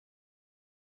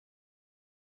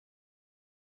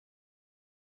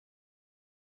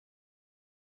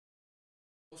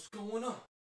What's going on?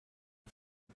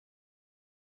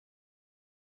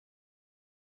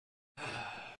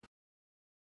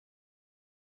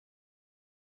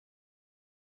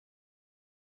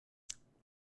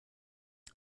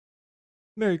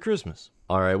 Merry Christmas.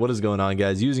 Alright, what is going on,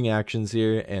 guys? UsingActionzz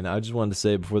here, and I just wanted to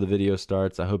say before the video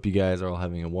starts, I hope you guys are all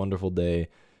having a wonderful day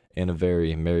and a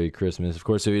very Merry Christmas. Of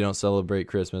course, if you don't celebrate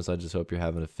Christmas, I just hope you're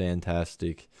having a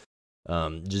fantastic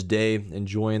just day,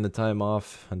 enjoying the time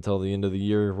off until the end of the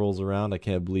year rolls around. I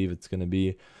can't believe it's going to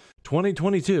be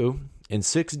 2022 in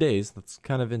 6 days. That's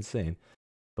kind of insane.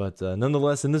 But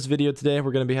nonetheless, in this video today,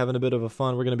 we're going to be having a bit of a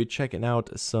fun. We're going to be checking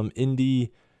out some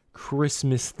indie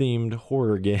Christmas-themed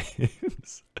horror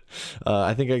games.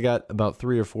 I think I got about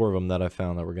 3 or 4 of them that I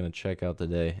found that we're going to check out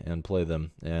today and play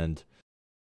them, and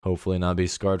hopefully not be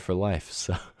scarred for life.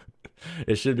 So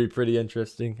it should be pretty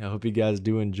interesting. I hope you guys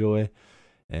do enjoy.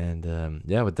 And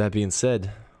yeah, with that being said,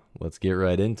 let's get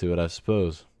right into it, I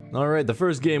suppose. Alright, the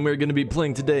first game we're going to be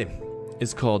playing today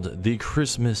is called The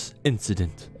Christmas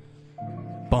Incident.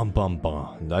 Bum bum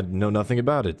bum. I know nothing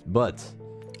about it, but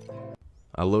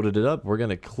I loaded it up. We're going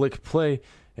to click play,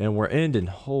 and we're ending.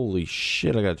 Holy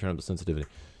shit, I got to turn up the sensitivity.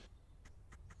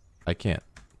 I can't.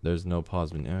 There's no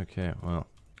pause menu. Okay, well.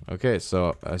 Okay,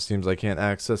 so it seems I can't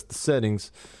access the settings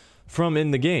from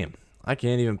in the game. I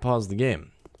can't even pause the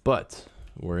game, but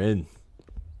we're in.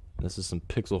 This is some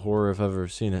pixel horror if I've ever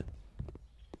seen it.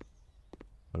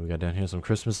 What do we got down here? Some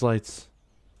Christmas lights.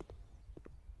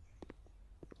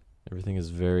 Everything is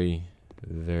very,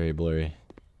 very blurry.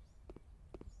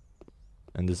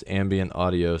 And this ambient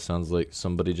audio sounds like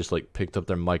somebody just like picked up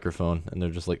their microphone and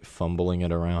they're just like fumbling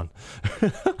it around.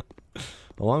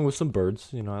 Along with some birds,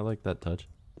 you know, I like that touch.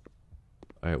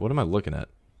 Alright, what am I looking at?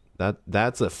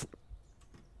 That's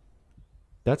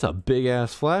a big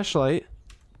ass flashlight.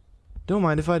 Don't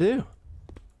mind if I do.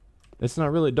 It's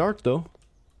not really dark though.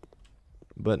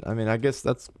 But I mean, I guess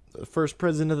that's the first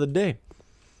present of the day.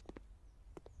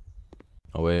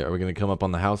 Oh wait, are we gonna come up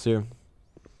on the house here?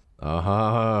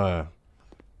 Aha.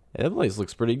 Yeah, that place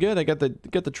looks pretty good. I got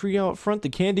the tree out front, the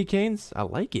candy canes. I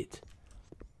like it.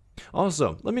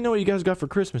 Also, let me know what you guys got for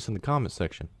Christmas in the comment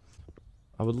section.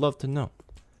 I would love to know.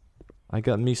 I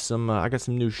got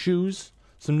some new shoes,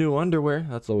 some new underwear.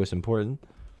 That's always important.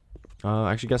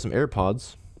 I actually got some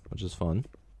AirPods, which is fun.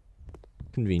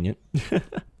 Convenient.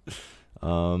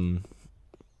 And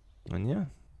yeah,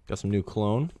 got some new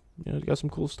cologne. You know, got some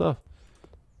cool stuff.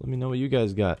 Let me know what you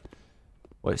guys got.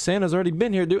 Wait, Santa's already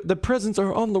been here, dude. The presents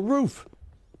are on the roof.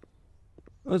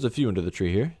 There's a few under the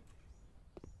tree here.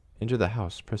 Enter the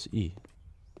house. Press E.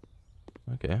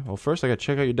 Okay, well first I gotta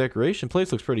check out your decoration.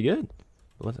 Place looks pretty good.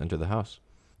 But let's enter the house.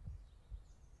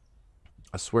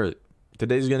 I swear,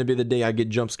 today's gonna be the day I get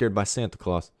jump scared by Santa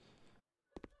Claus.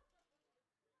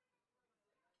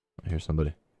 I hear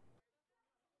somebody.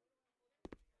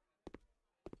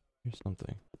 Here's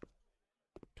something.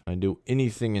 Can I do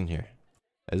anything in here?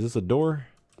 Is this a door?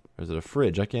 Or is it a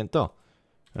fridge? I can't tell.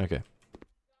 Okay.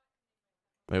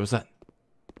 Wait, what's that?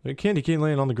 There's a candy cane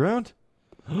laying on the ground?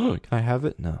 Can I have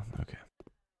it? No. Okay.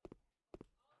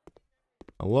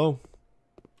 Hello?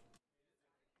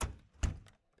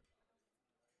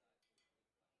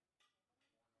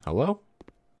 Hello?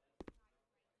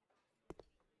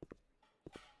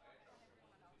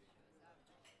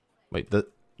 Wait, the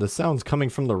sound's coming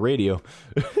from the radio.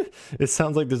 It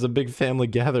sounds like there's a big family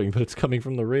gathering, but it's coming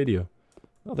from the radio.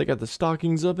 Oh, they got the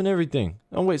stockings up and everything.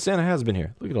 Oh wait, Santa has been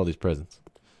here. Look at all these presents.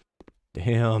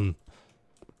 Damn.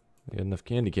 They got enough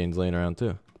candy canes laying around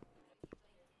too.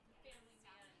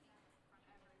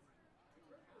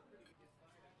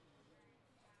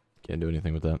 Can't do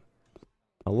anything with that.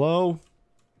 Hello?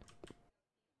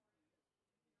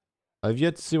 I've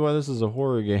yet to see why this is a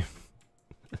horror game.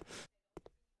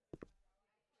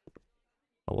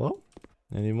 Hello?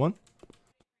 Anyone?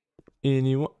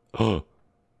 Anyone? Oh.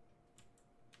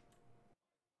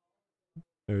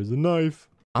 There's a knife.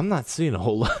 I'm not seeing a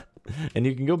whole lot. And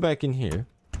you can go back in here.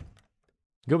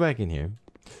 Go back in here.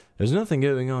 There's nothing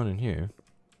going on in here.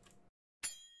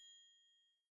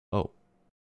 Oh.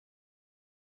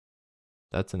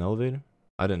 That's an elevator?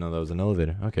 I didn't know that was an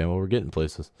elevator. Okay, well we're getting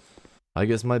places. I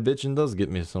guess my bitching does get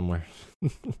me somewhere.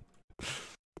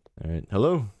 Alright,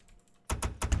 hello?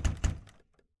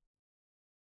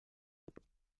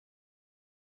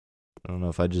 I don't know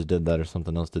if I just did that or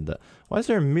something else did that. Why is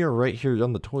there a mirror right here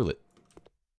on the toilet?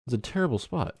 It's a terrible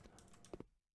spot.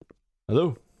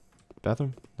 Hello?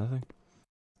 Bathroom? Nothing?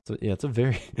 So, yeah, it's a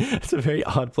very it's a very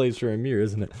odd place for a mirror,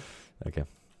 isn't it? Okay.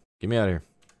 Get me out of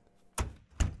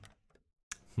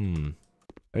here.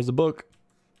 There's a book.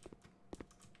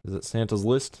 Is it Santa's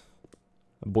list?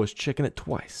 My boy's checking it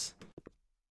twice.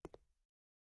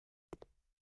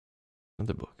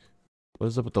 Another book. What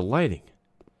is up with the lighting?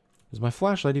 Is my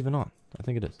flashlight even on? I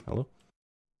think it is. Hello?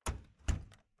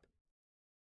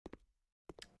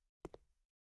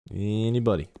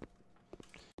 Anybody?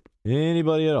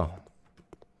 Anybody at all?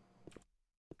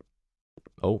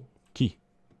 Oh, key.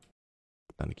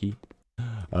 Found a key.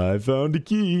 I found a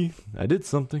key. I did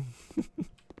something.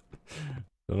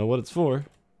 Don't know what it's for.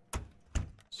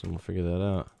 So we'll figure that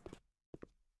out.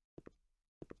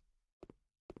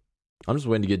 I'm just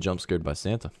waiting to get jump scared by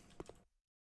Santa.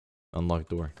 Unlock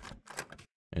door.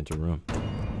 Enter room.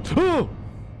 Oh!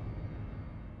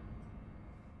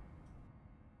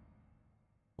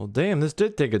 Well, damn, this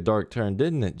did take a dark turn,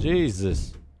 didn't it?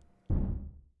 Jesus.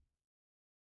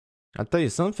 I tell you,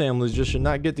 some families just should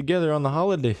not get together on the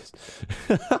holidays.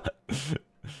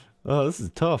 Oh, this is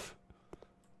tough.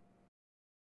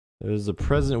 There's a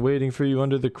present waiting for you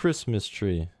under the Christmas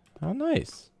tree. How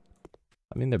nice.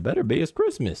 I mean, there better be. It's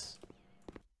Christmas.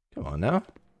 Come on now.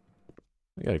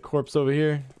 I got a corpse over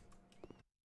here.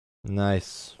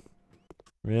 Nice.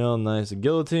 Real nice. A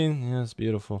guillotine. Yeah, it's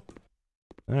beautiful.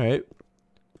 Alright.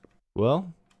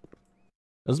 Well,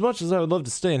 as much as I would love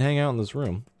to stay and hang out in this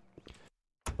room,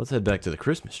 let's head back to the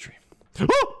Christmas tree.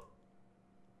 Oh!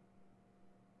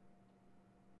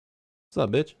 What's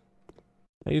up, bitch?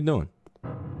 How you doing?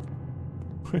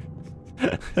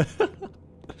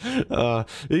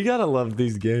 You gotta love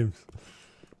these games.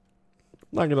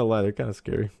 Not gonna lie, they're kind of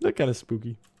scary. They're kind of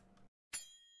spooky.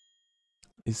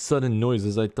 These sudden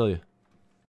noises, I tell you.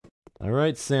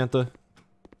 Alright, Santa.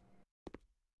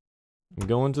 I'm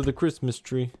going to the Christmas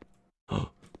tree.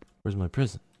 Where's my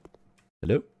present?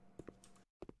 Hello?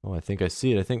 Oh, I think I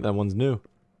see it. I think that one's new.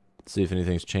 Let's see if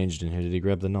anything's changed in here. Did he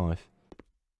grab the knife?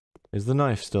 Is the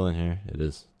knife still in here? It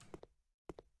is.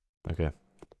 Okay.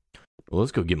 Well,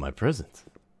 let's go get my present.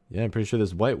 Yeah, I'm pretty sure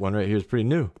this white one right here is pretty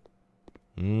new.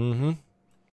 Mm-hmm.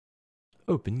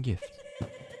 Open gift.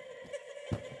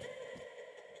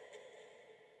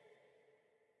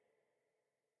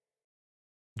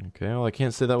 Okay, well, I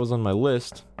can't say that was on my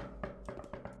list.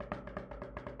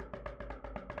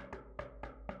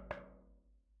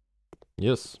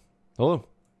 Yes. Hello.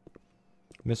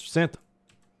 Mr. Santa.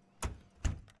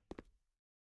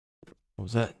 What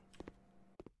was that?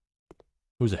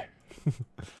 Who's there?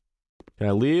 Can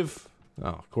I leave? Oh,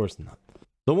 of course not.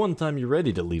 The one time you're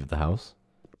ready to leave the house.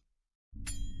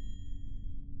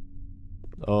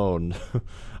 Oh no.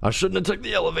 I shouldn't have took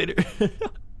the elevator.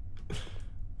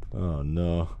 Oh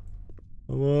no.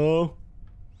 Hello?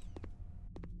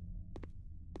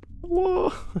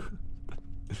 Hello?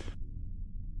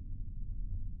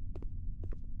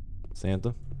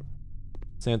 Santa?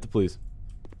 Santa, please.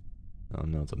 Oh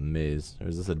no, it's a maze. Or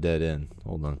is this a dead end?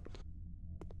 Hold on.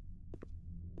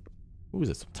 Ooh, is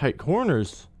it some tight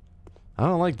corners? I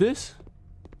don't like this.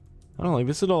 I don't like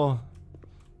this at all.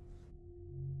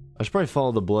 I should probably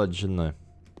follow the blood, shouldn't I?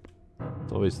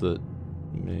 It's always the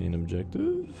main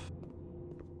objective.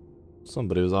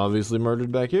 Somebody was obviously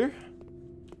murdered back here.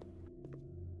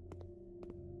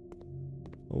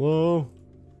 Hello?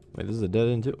 Wait, this is a dead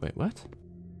end too? Wait, what?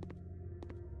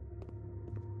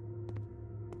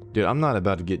 Dude, I'm not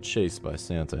about to get chased by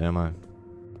Santa, am I?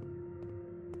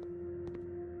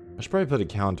 I should probably put a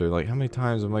counter. Like, how many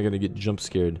times am I gonna get jump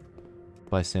scared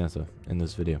by Santa in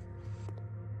this video?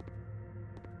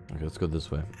 Okay, let's go this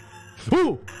way.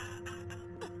 Ooh!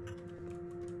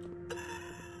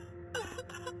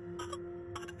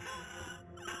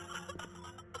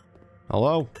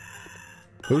 Hello?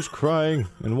 Who's crying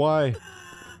and why?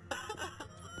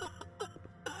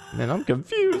 Man, I'm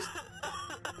confused.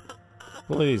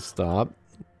 Please stop.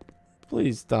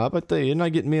 Please stop. I tell you, you're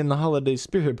not getting me in the holiday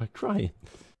spirit by crying.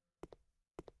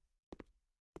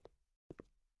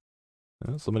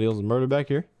 Somebody else is murdered back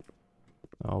here.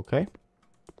 Okay.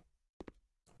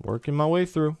 Working my way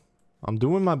through. I'm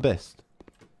doing my best.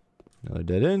 Another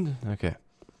dead end. Okay.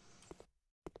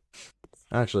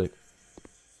 Actually.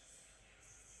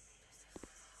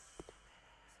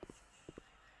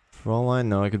 For all I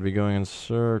know, I could be going in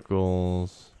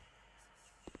circles.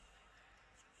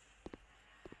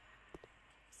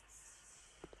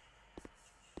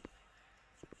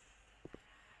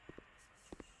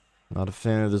 Not a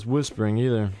fan of this whispering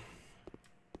either.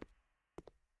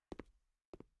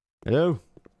 Hello?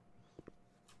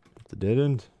 It's a dead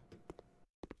end.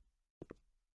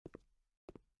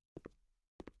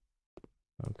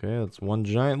 Okay, that's one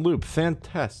giant loop.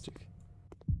 Fantastic.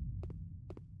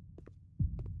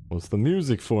 What's the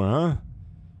music for, huh?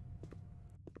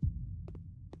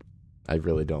 I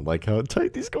really don't like how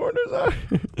tight these corners are.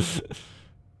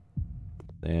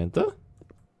 Santa?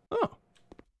 Oh.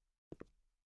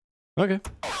 Okay.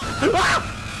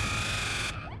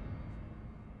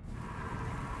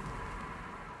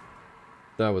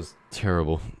 That was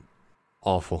terrible.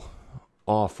 Awful.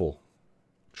 Awful.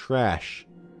 Trash.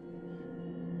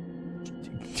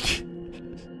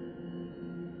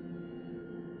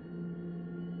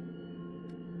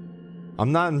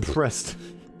 I'm not impressed.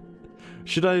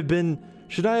 Should I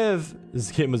have... This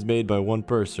game was made by one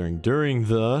person during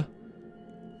the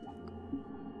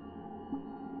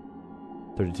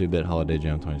 32-bit Holiday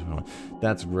Jam 2021.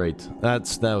 That's great. That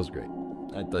was great.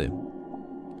 I tell you.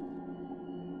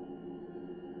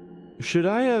 Should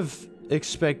I have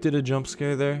expected a jump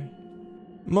scare there?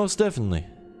 Most definitely.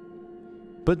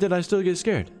 But did I still get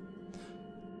scared?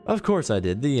 Of course I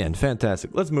did. The end. Fantastic.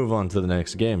 Let's move on to the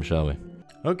next game, shall we?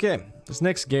 Okay, this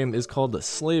next game is called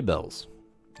Sleigh Bells.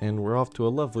 And we're off to a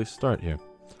lovely start here.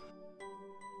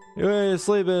 Yay,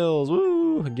 Sleigh Bells!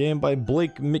 Woo! A game by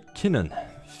Blake McKinnon.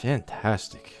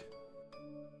 Fantastic.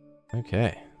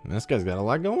 Okay, this guy's got a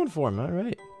lot going for him,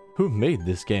 alright. Who made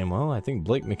this game? Well, I think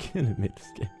Blake McKinnon made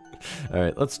this game.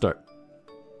 Alright, let's start.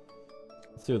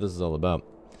 Let's see what this is all about.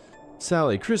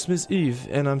 Sally, Christmas Eve,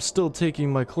 and I'm still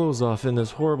taking my clothes off in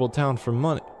this horrible town for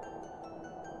money.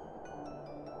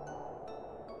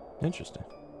 Interesting.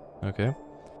 Okay.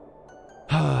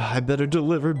 I better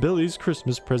deliver Billy's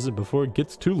Christmas present before it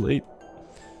gets too late.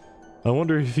 I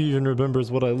wonder if he even remembers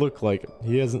what I look like.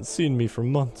 He hasn't seen me for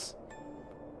months.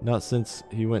 Not since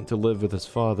he went to live with his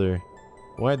father.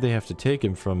 Why'd they have to take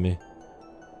him from me?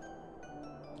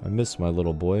 I miss my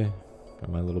little boy. Or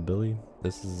my little Billy.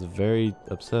 This is very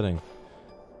upsetting.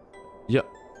 Yeah.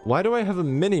 Why do I have a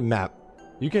mini-map?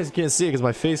 You guys can't see it because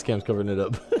my face cam's covering it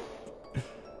up.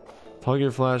 Plug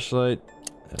your flashlight.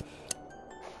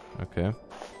 Okay.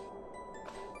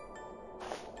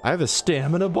 I have a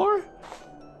stamina bar?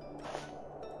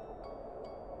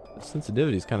 The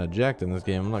sensitivity's kind of jacked in this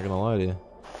game, I'm not gonna lie to you.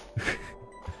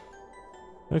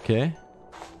 Okay.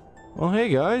 Well, hey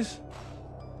guys.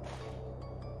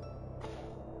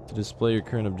 To display your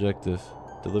current objective,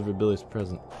 deliver Billy's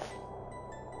present.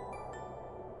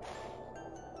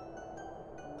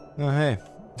 Oh, hey.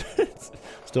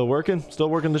 Still working? Still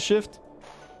working the shift?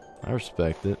 I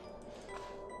respect it.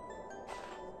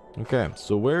 Okay,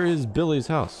 so where is Billy's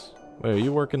house? Wait, are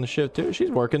you working the shift too?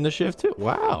 She's working the shift too.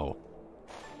 Wow.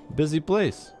 Busy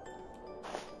place.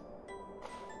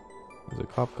 There's a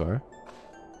cop car.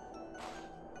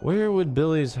 Where would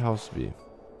Billy's house be?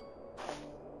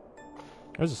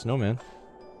 There's a snowman.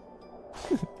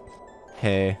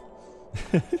 Hey.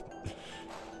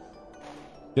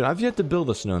 Dude, I've yet to build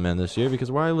a snowman this year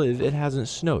because where I live, it hasn't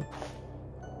snowed.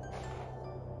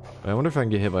 I wonder if I can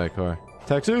get hit by a car.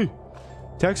 Taxi!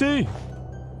 Taxi!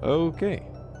 Okay.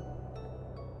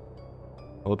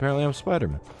 Well, apparently I'm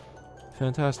Spider-Man.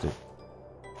 Fantastic.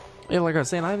 Yeah, like I was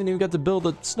saying, I haven't even got to build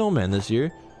a snowman this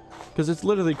year. Because it's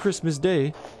literally Christmas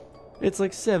Day. It's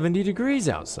like 70 degrees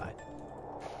outside.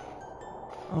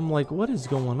 I'm like, what is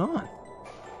going on?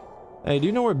 Hey, do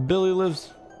you know where Billy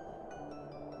lives?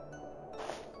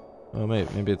 Oh,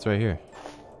 maybe it's right here.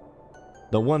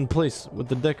 The one place with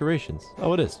the decorations.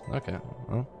 Oh, it is. Okay.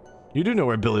 Well, you do know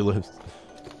where Billy lives.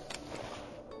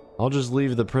 I'll just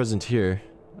leave the present here.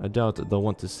 I doubt that they'll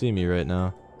want to see me right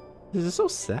now. This is so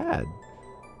sad.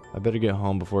 I better get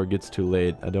home before it gets too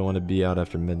late. I don't want to be out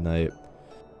after midnight.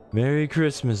 Merry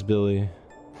Christmas, Billy.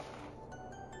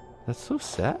 That's so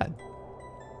sad.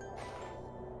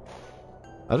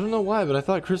 I don't know why, but I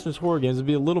thought Christmas horror games would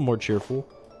be a little more cheerful.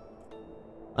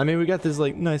 I mean, we got this,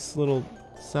 like, nice little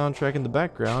soundtrack in the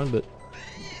background, but...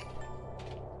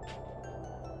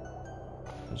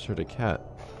 I just heard a cat.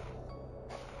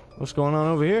 What's going on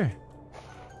over here?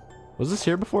 Was this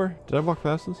here before? Did I walk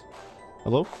past this?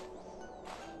 Hello?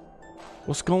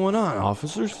 What's going on,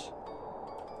 officers?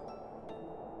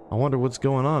 I wonder what's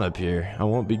going on up here. I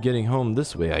won't be getting home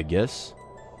this way, I guess.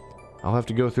 I'll have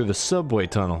to go through the subway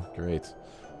tunnel. Great.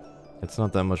 It's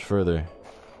not that much further.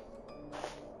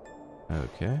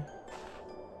 Okay.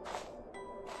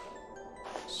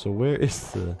 So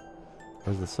where's the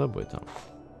subway tunnel?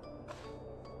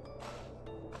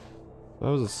 That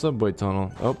was a subway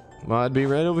tunnel. Oh, well, I'd be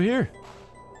right over here.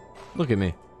 Look at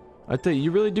me. I tell you,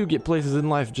 you really do get places in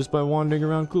life just by wandering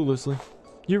around cluelessly.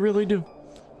 You really do.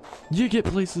 You get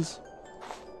places.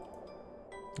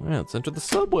 Alright, let's enter the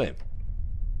subway.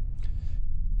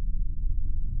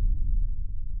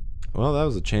 Well, that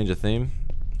was a change of theme.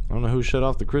 I don't know who shut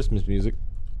off the Christmas music.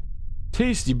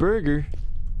 Tasty burger.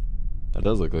 That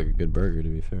does look like a good burger, to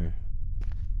be fair.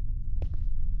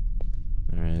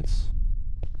 Alright.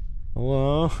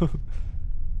 Hello?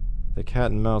 The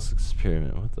cat and mouse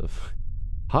experiment. What the fuck?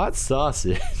 Hot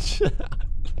sausage.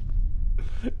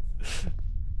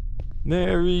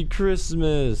 Merry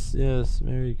Christmas. Yes,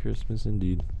 Merry Christmas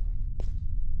indeed.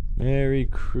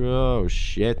 Oh,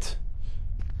 shit.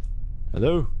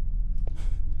 Hello?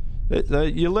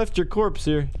 You left your corpse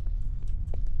here.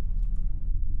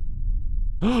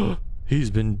 He's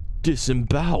been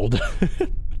disemboweled.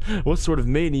 What sort of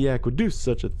maniac would do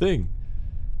such a thing?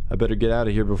 I better get out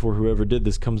of here before whoever did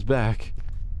this comes back.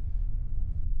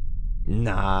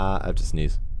 Nah, I have to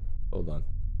sneeze. Hold on.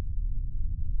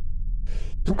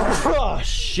 Oh,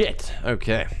 shit.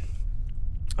 Okay.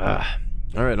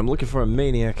 Alright, I'm looking for a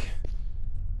maniac.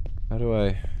 How do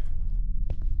I...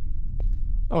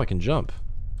 Oh, I can jump.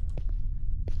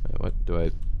 Wait, what do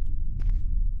I...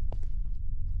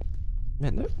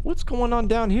 Man, what's going on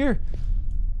down here?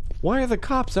 Why are the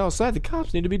cops outside? The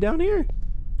cops need to be down here.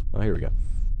 Oh, here we go.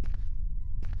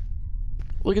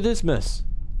 Look at this mess.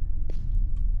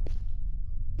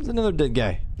 There's another dead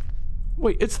guy.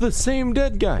 Wait, it's the same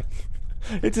dead guy.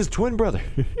 It's his twin brother.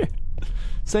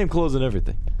 Same clothes and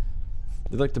everything.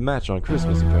 They like to match on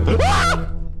Christmas, apparently.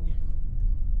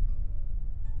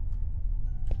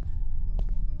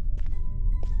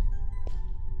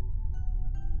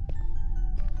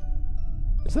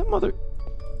 Is that mother...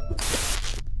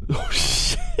 Oh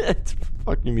shit!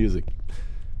 Fucking music.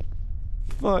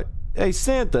 Fuck. Hey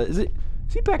Santa, is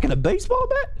he packing a baseball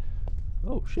bat?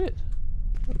 Oh shit.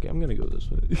 Okay, I'm gonna go this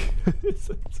way.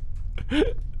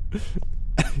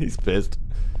 He's pissed.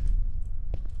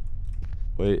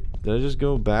 Wait, did I just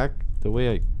go back the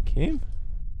way I came?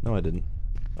 No, I didn't.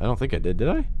 I don't think I did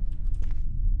I?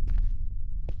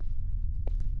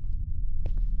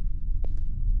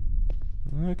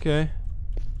 Okay.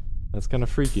 That's kind of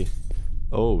freaky.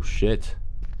 Oh shit.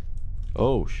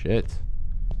 Oh shit.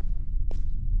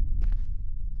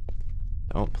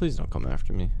 Please don't come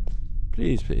after me.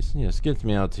 Please, please. Yes, get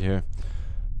me out of here.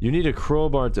 You need a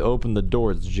crowbar to open the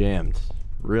door. It's jammed.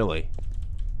 Really?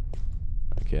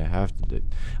 Okay,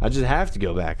 I just have to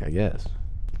go back, I guess.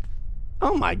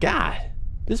 Oh my god.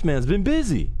 This man's been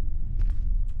busy.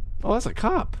 Oh, that's a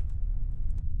cop.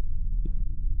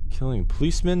 Killing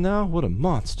policemen now? What a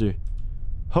monster.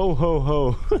 Ho ho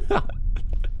ho.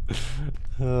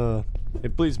 Hey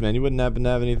policeman, you wouldn't happen to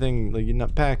have anything, like you're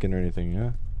not packing or anything,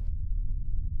 huh?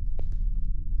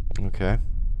 Okay.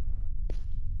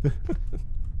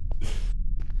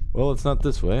 Well, it's not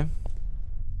this way.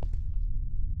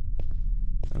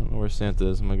 I don't know where Santa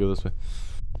is. I'm gonna go this way.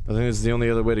 I think this is the only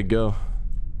other way to go.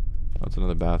 Oh, it's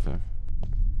another bathroom.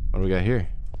 What do we got here?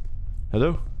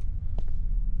 Hello?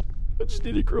 I just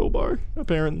need a crowbar,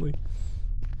 apparently.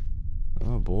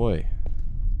 Oh boy.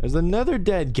 There's another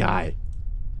dead guy.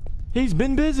 He's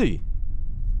been busy.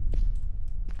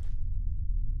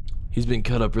 He's been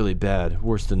cut up really bad,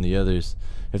 worse than the others.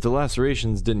 If the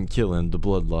lacerations didn't kill him, the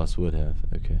blood loss would have.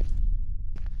 Okay.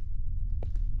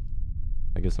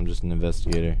 I guess I'm just an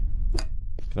investigator.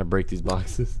 Can I break these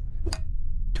boxes?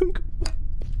 Tink.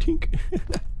 Tink.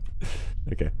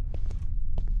 Okay.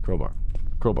 Crowbar.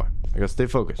 Crowbar. I gotta stay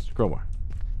focused. Crowbar.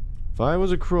 If I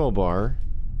was a crowbar,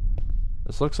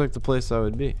 this looks like the place I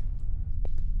would be.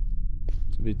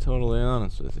 To be totally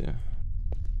honest with you.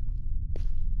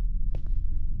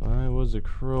 If I was a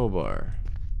crowbar,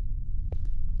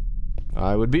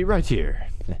 I would be right here.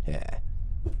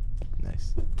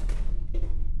 Nice.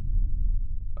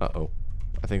 Uh-oh.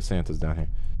 I think Santa's down here.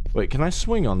 Wait, can I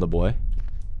swing on the boy?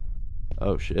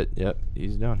 Oh shit, yep,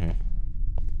 he's down here.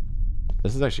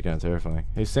 This is actually kind of terrifying.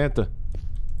 Hey Santa.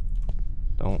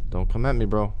 Don't come at me,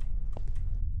 bro.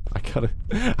 I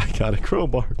got a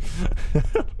crowbar.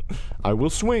 I will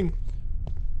swing.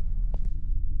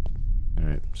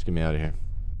 Alright, just get me out of here.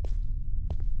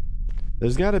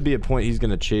 There's gotta be a point he's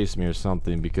gonna chase me or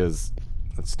something, because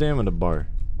that stamina bar.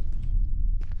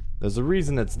 There's a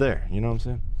reason it's there, you know what I'm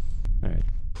saying? Alright.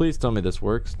 Please tell me this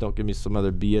works. Don't give me some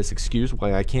other BS excuse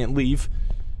why I can't leave.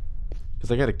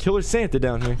 Because I got a killer Santa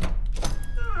down here.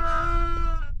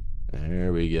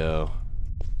 There we go.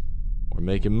 We're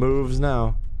making moves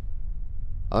now.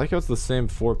 I like how it's the same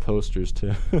 4 posters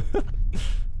too.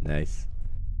 Nice.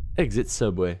 Exit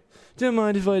subway. Don't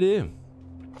mind if I do.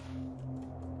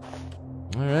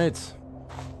 Alright.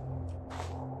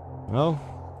 Well,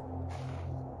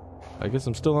 I guess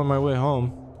I'm still on my way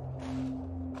home.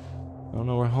 I don't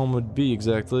know where home would be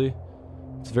exactly.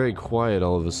 It's very quiet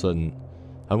all of a sudden.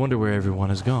 I wonder where everyone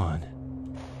has gone.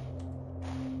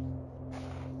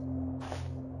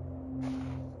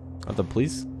 Oh, the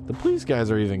police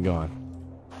guys are even gone.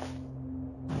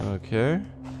 Okay.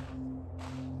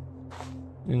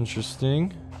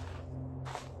 Interesting.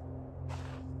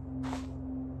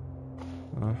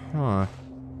 Uh-huh.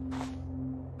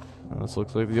 Well, this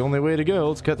looks like the only way to go.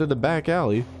 Let's cut through the back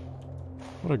alley.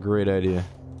 What a great idea.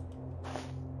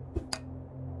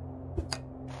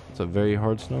 What's a very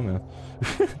hard snowman.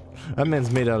 That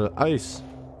man's made out of ice.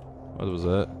 What was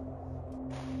that?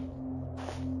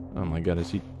 Oh my god, is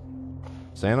he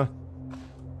Santa?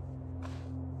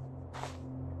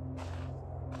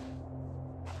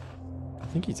 I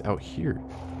think he's out here.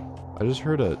 I just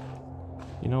heard a...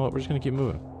 You know what? We're just gonna keep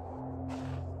moving.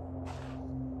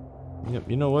 Yep,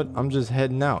 you know what? I'm just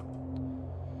heading out.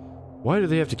 Why do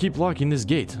they have to keep locking this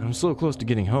gate? I'm so close to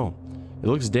getting home. It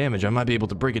looks damaged. I might be able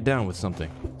to break it down with something.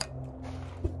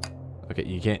 Okay,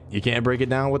 you can't break it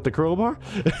down with the crowbar?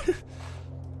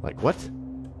 Like what?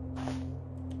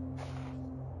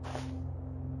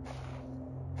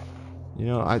 You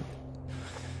know,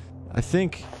 I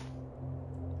think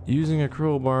using a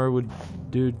crowbar would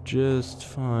do just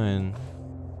fine.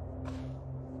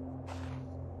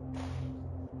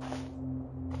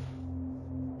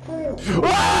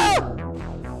 Ah!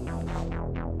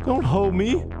 Don't hold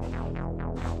me.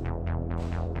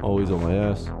 Always on my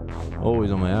ass.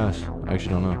 Always on my ass. I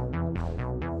actually don't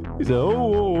know. He said,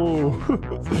 oh.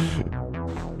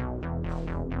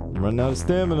 I'm running out of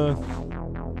stamina.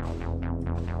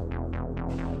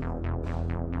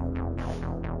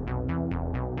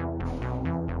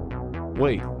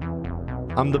 Wait.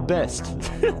 I'm the best.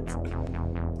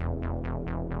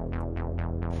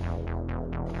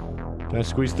 Can I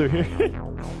squeeze through here?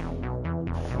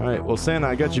 Alright, well Santa,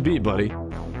 I got you beat, buddy.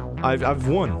 I've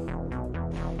won.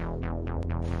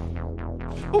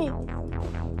 Oh!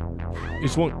 You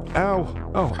swung.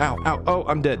 Ow. Oh, ow, ow. Oh,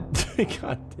 I'm dead.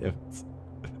 God damn it.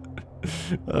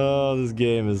 Oh, this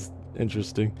game is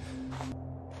interesting.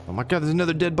 Oh my god, there's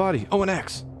another dead body. Oh, an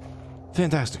axe.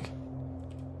 Fantastic.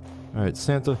 Alright,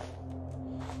 Santa.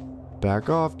 Back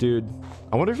off, dude.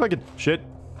 I wonder if I could... Shit.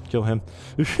 Kill him.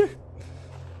 Okay,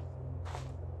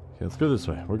 let's go this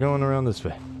way. We're going around this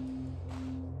way.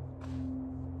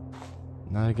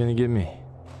 Not gonna get me.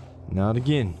 Not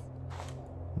again.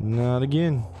 Not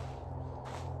again.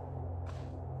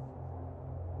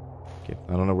 Okay,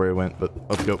 I don't know where he went, but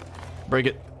let's go. Break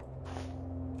it.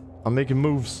 I'm making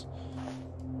moves.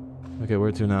 Okay,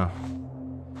 where to now?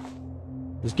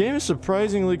 This game is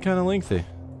surprisingly kind of lengthy.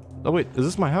 Oh wait, is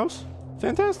this my house?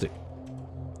 Fantastic.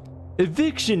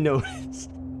 Eviction notice.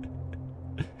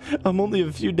 I'm only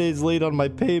a few days late on my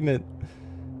payment.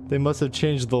 They must have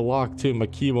changed the lock too. My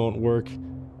key won't work.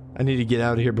 I need to get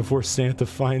out of here before Santa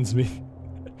finds me.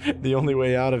 The only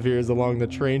way out of here is along the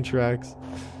train tracks.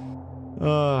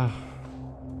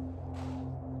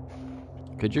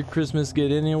 Could your Christmas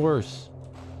get any worse?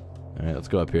 Alright, let's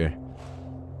go up here.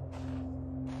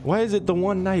 Why is it the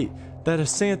one night that a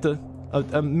Santa,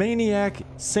 a maniac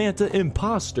Santa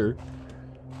imposter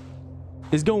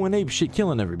is going ape shit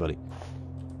killing everybody?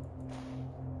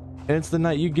 And it's the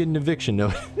night you get an eviction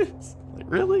notice. Like,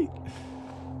 really?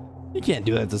 You can't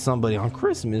do that to somebody on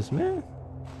Christmas, man.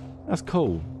 That's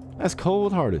cold. That's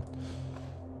cold-hearted.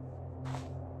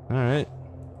 Alright.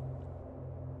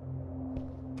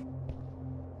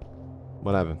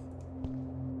 What happened?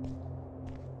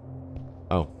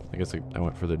 Oh, I guess I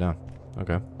went further down.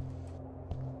 Okay.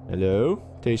 Hello?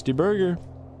 Tasty burger.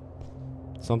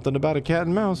 Something about a cat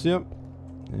and mouse, yep.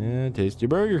 Yeah, tasty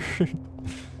burger.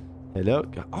 Hello?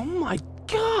 Oh my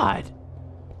god!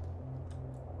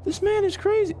 This man is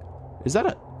crazy. Is that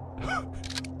a...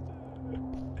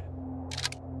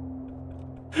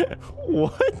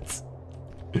 What?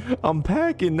 I'm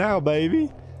packing now, baby.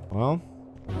 Well.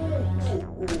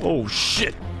 Oh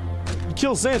shit!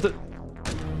 Kill Santa!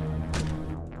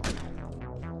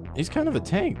 He's kind of a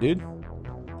tank, dude.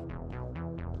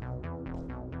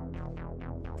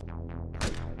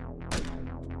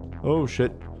 Oh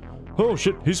shit. Oh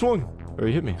shit, he swung. Or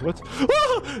he hit me. What?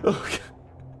 Ah! Oh,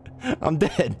 I'm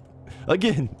dead.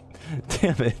 Again.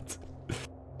 Damn it.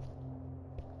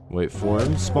 Wait for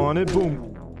him. Spawn it. Boom.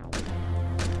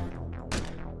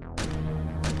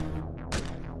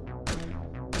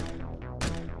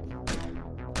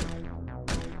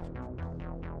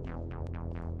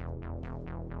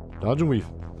 Dodge and weave.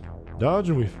 Dodge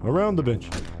and weave. Around the bench.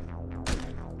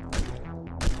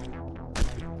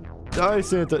 Die,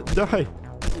 Santa. Die.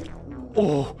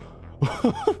 Oh.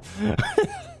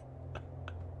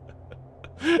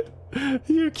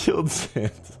 You killed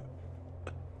Santa.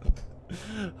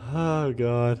 Oh,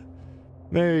 God.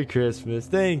 Merry Christmas.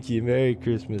 Thank you. Merry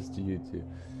Christmas to you, too.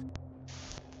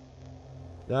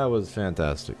 That was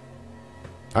fantastic.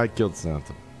 I killed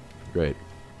Santa. Great.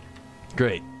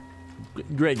 Great.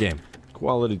 Great game.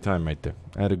 Quality time right there.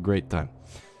 I had a great time.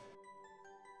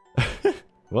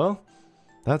 Well,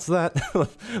 that's that.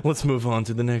 Let's move on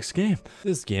to the next game.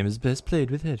 This game is best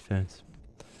played with headphones.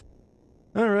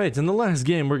 Alright, and the last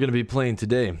game we're going to be playing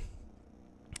today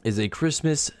is a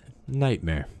Christmas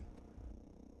nightmare.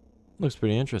 Looks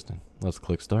pretty interesting. Let's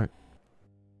click start.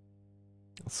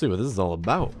 Let's see what this is all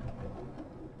about.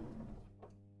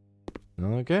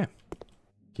 Okay.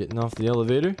 Getting off the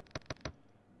elevator.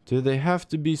 Do they have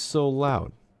to be so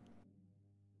loud?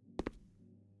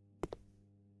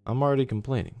 I'm already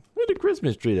complaining. Look at the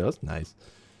Christmas tree though. That's nice.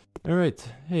 Alright.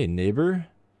 Hey, neighbor.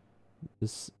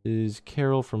 This is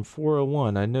Carol from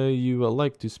 401. I know you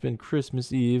like to spend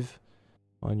Christmas Eve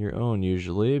on your own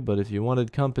usually, but if you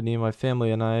wanted company, my family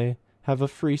and I have a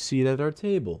free seat at our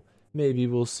table. Maybe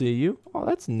we'll see you. Oh,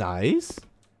 that's nice.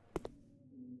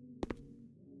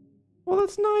 Well,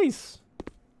 that's nice.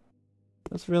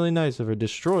 That's really nice of her.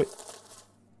 Destroy.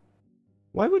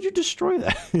 Why would you destroy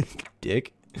that,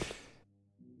 dick?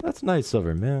 That's nice of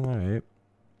her, man. Alright.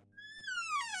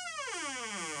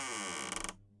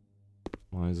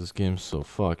 Why is this game so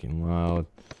fucking loud?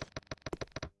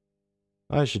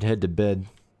 I should head to bed.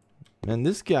 Man,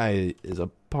 this guy is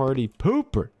a party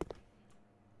pooper.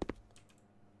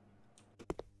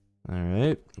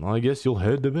 Alright. Well, I guess you'll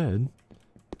head to bed.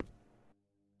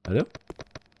 Hello?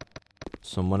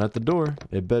 Someone at the door.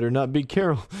 It better not be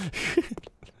Carol.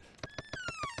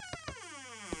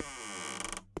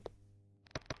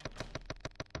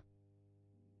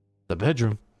 The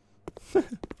bedroom.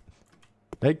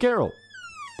 Hey, Carol.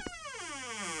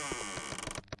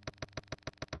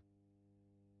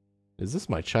 Is this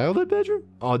my childhood bedroom?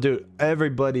 Oh, dude,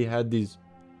 everybody had these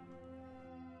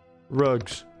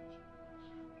rugs.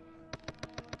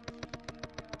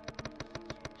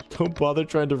 Don't bother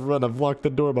trying to run. I've locked the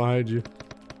door behind you.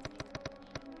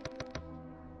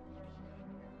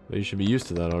 But you should be used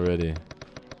to that already.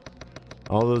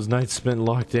 All those nights spent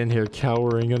locked in here,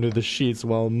 cowering under the sheets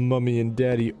while Mummy and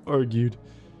Daddy argued.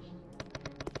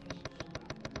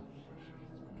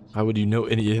 How would you know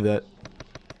any of that?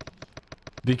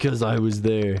 Because I was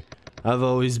there. I've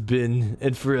always been,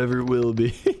 and forever will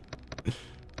be.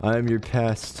 I am your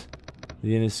past.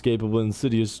 The inescapable,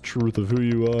 insidious truth of who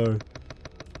you are.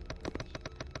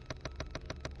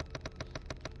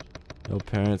 No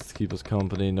parents to keep us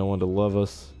company, no one to love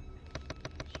us.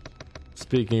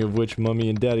 Speaking of which, Mummy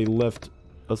and Daddy left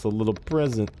us a little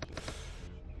present.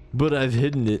 But I've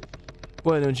hidden it.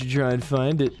 Why don't you try and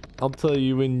find it? I'll tell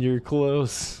you when you're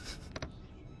close.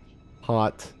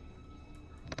 Hot.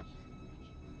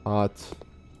 Hot.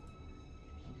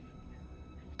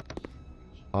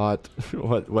 Hot.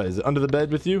 What is it? Under the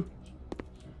bed with you?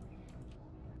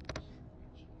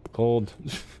 Cold.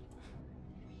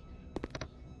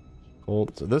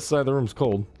 Cold. So this side of the room's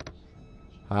cold.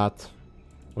 Hot.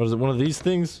 What is it? One of these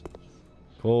things?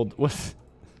 Cold. What?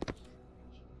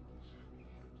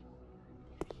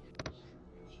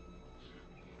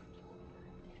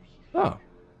 Oh.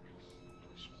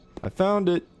 I found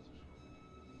it.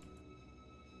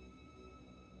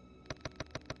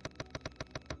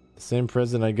 The same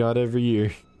present I got every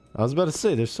year. I was about to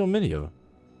say, there's so many of them.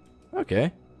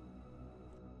 Okay.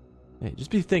 Hey,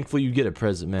 just be thankful you get a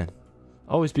present, man.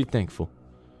 Always be thankful.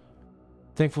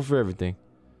 Thankful for everything.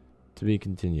 To be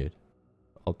continued.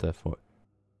 Alt F4.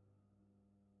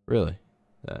 Really?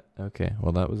 That okay.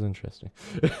 Well, that was interesting.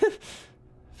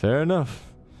 Fair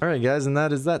enough. All right, guys, and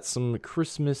that is that. Some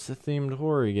Christmas-themed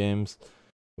horror games,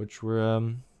 which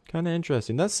were kind of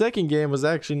interesting. That second game was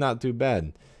actually not too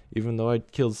bad, even though I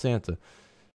killed Santa. I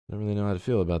don't really know how to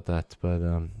feel about that, but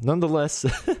nonetheless,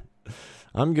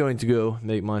 I'm going to go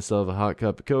make myself a hot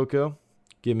cup of cocoa.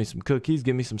 Give me some cookies.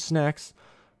 Give me some snacks.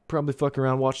 Probably fuck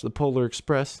around, watch the Polar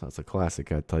Express. That's a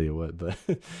classic, I tell you what. But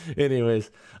anyways,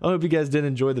 I hope you guys did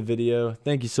enjoy the video.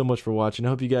 Thank you so much for watching. I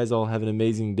hope you guys all have an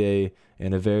amazing day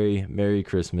and a very Merry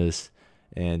Christmas.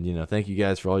 And, you know, thank you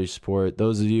guys for all your support.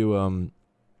 Those of you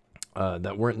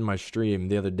that weren't in my stream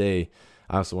the other day,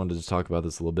 I also wanted to just talk about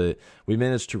this a little bit. We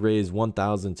managed to raise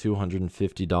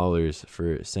 $1,250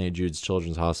 for St. Jude's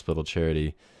Children's Hospital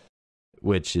charity,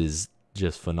 which is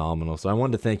just phenomenal. So I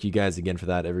wanted to thank you guys again for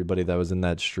that, everybody that was in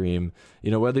that stream. You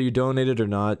know, whether you donated or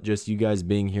not, just you guys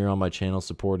being here on my channel,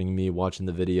 supporting me, watching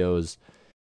the videos,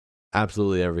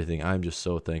 absolutely everything. I'm just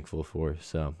so thankful for.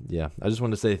 So yeah, I just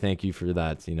wanted to say thank you for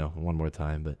that, you know, one more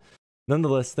time. But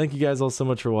nonetheless, thank you guys all so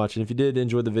much for watching. If you did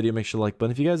enjoy the video, make sure to like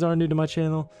button. If you guys are new to my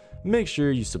channel, make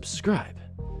sure you subscribe.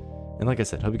 And like I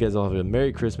said, hope you guys all have a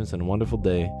Merry Christmas and a wonderful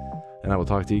day. And I will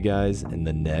talk to you guys in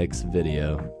the next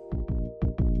video.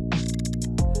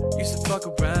 Used to fuck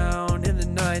around in the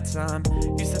nighttime.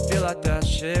 Used to feel like that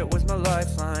shit was my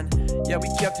lifeline. Yeah, we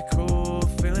kept it cool,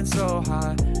 feeling so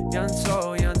high. Young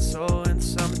soul in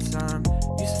summertime.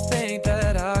 Used to think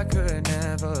that I could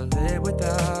never live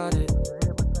without